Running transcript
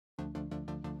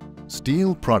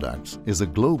SteelProducts is a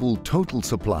global total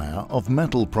supplier of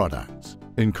metal products.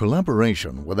 In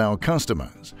collaboration with our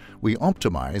customers, we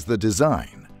optimize the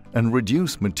design and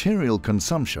reduce material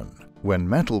consumption when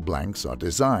metal blanks are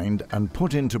designed and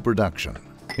put into production.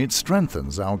 It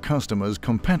strengthens our customers'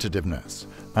 competitiveness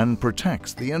and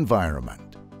protects the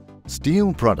environment.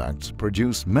 SteelProducts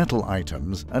produce metal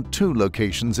items at 2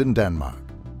 locations in Denmark,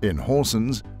 in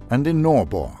Horsens and in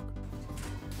Norborg.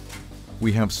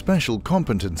 We have special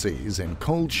competencies in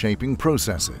cold shaping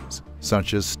processes,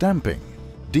 such as stamping,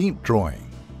 deep drawing,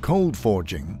 cold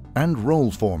forging and roll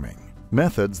forming,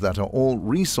 methods that are all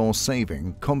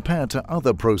resource-saving compared to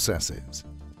other processes.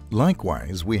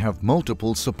 Likewise, we have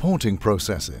multiple supporting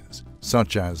processes,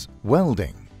 such as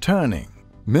welding, turning,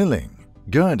 milling,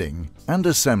 girding and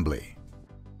assembly.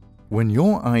 When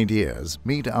your ideas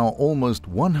meet our almost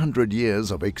 100 years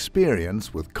of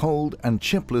experience with cold and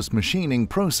chipless machining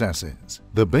processes,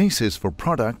 the basis for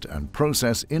product and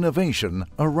process innovation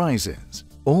arises,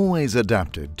 always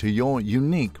adapted to your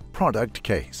unique product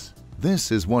case. This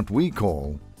is what we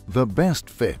call the best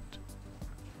fit.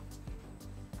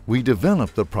 We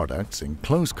develop the products in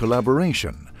close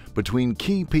collaboration between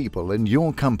key people in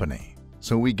your company,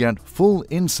 so we get full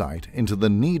insight into the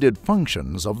needed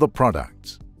functions of the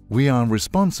products. We are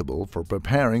responsible for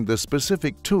preparing the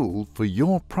specific tool for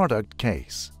your product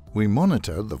case. We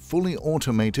monitor the fully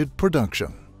automated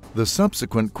production. The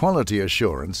subsequent quality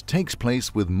assurance takes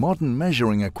place with modern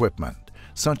measuring equipment,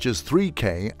 such as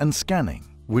 3K and scanning,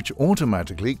 which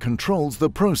automatically controls the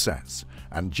process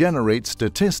and generates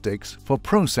statistics for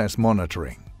process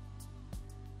monitoring.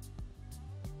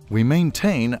 We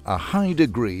maintain a high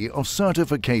degree of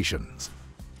certifications.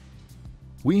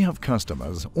 We have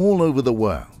customers all over the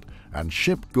world and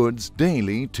ship goods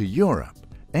daily to Europe,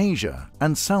 Asia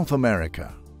and South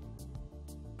America.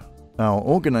 Our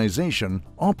organization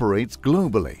operates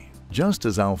globally, just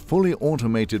as our fully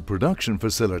automated production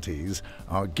facilities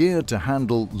are geared to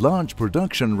handle large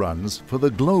production runs for the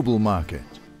global market.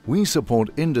 We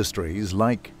support industries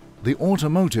like the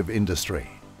automotive industry,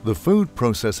 the food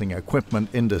processing equipment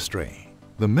industry,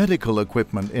 the medical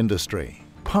equipment industry,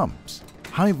 pumps,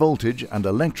 high voltage and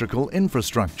electrical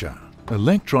infrastructure,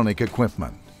 electronic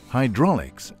equipment,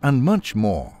 hydraulics and much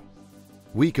more.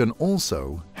 We can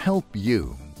also help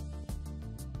you.